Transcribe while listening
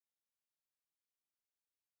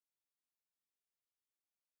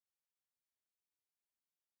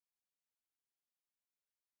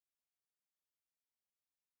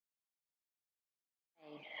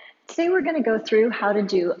Today we're going to go through how to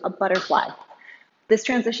do a butterfly. This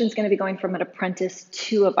transition is going to be going from an apprentice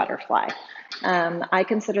to a butterfly. I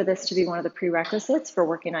consider this to be one of the prerequisites for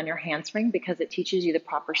working on your handspring because it teaches you the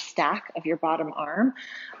proper stack of your bottom arm.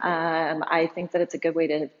 I think that it's a good way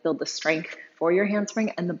to build the strength for your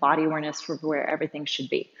handspring and the body awareness for where everything should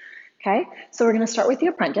be. Okay, so we're going to start with the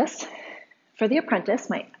apprentice. For the apprentice,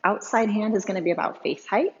 my outside hand is going to be about face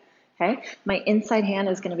height. Okay, my inside hand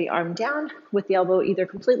is going to be arm down with the elbow either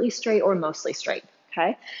completely straight or mostly straight.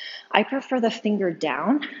 Okay, I prefer the finger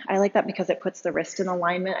down. I like that because it puts the wrist in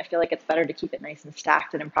alignment. I feel like it's better to keep it nice and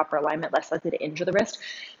stacked and in proper alignment, less likely to injure the wrist.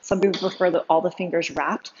 Some people prefer all the fingers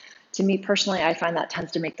wrapped. To me personally, I find that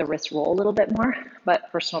tends to make the wrist roll a little bit more,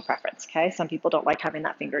 but personal preference. Okay, some people don't like having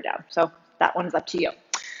that finger down, so that one's up to you.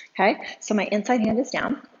 Okay, so my inside hand is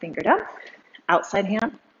down, finger down, outside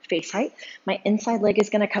hand, face height. My inside leg is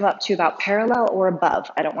going to come up to about parallel or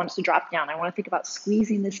above. I don't want it to drop down. I want to think about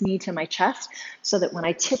squeezing this knee to my chest so that when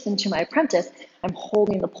I tip into my apprentice, I'm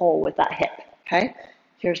holding the pole with that hip. Okay,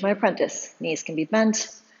 here's my apprentice. Knees can be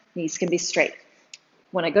bent, knees can be straight.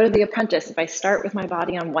 When I go to the apprentice, if I start with my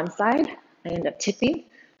body on one side, I end up tipping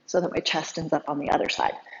so that my chest ends up on the other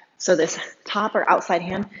side. So this top or outside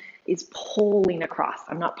hand is pulling across.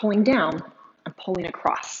 I'm not pulling down, I'm pulling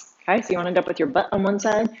across. Okay, so you want to end up with your butt on one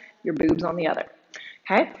side, your boobs on the other.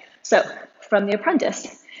 Okay, so from the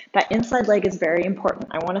apprentice, that inside leg is very important.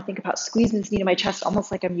 I want to think about squeezing this knee to my chest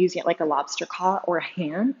almost like I'm using it like a lobster claw or a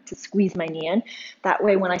hand to squeeze my knee in. That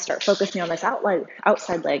way, when I start focusing on this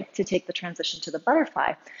outside leg to take the transition to the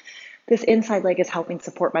butterfly, this inside leg is helping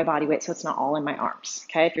support my body weight so it's not all in my arms.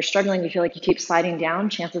 Okay, if you're struggling, you feel like you keep sliding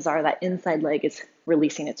down, chances are that inside leg is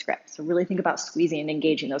releasing its grip. So really think about squeezing and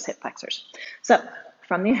engaging those hip flexors. So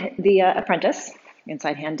from the apprentice,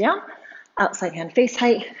 inside hand down, outside hand face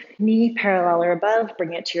height, knee parallel or above,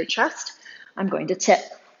 bring it to your chest. I'm going to tip.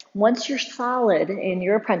 Once you're solid in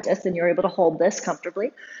your apprentice and you're able to hold this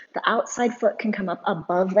comfortably, the outside foot can come up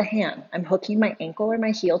above the hand. I'm hooking my ankle or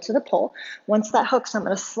my heel to the pole. Once that hooks, I'm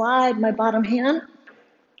going to slide my bottom hand,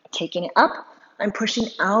 taking it up. I'm pushing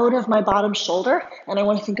out of my bottom shoulder, and I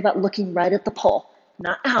want to think about looking right at the pole,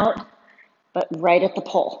 not out, but right at the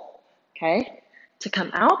pole. Okay? To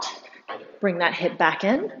come out, bring that hip back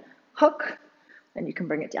in, hook, and you can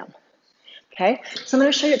bring it down. Okay? So I'm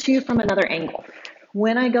going to show it to you from another angle.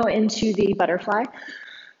 When I go into the butterfly,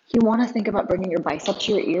 you want to think about bringing your bicep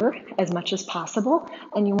to your ear as much as possible,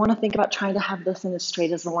 and you want to think about trying to have this in as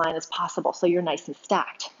straight as a line as possible so you're nice and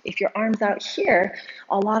stacked. If your arm's out here,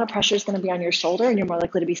 a lot of pressure is going to be on your shoulder, and you're more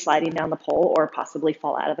likely to be sliding down the pole or possibly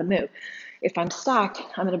fall out of the move. If I'm stacked,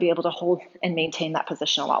 I'm going to be able to hold and maintain that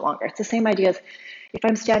position a lot longer. It's the same idea as if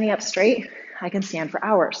I'm standing up straight, I can stand for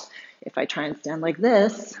hours. If I try and stand like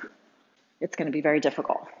this, it's going to be very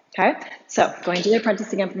difficult. Okay, so going to the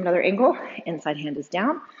apprentice again from another angle. Inside hand is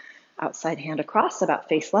down, outside hand across about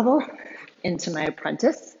face level into my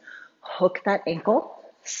apprentice. Hook that ankle,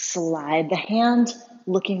 slide the hand,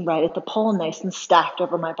 looking right at the pole, nice and stacked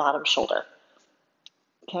over my bottom shoulder.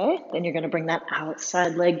 Okay, then you're going to bring that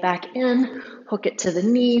outside leg back in, hook it to the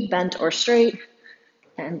knee, bent or straight,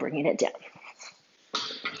 and bringing it down.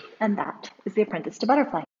 And that is the apprentice to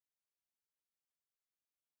butterfly.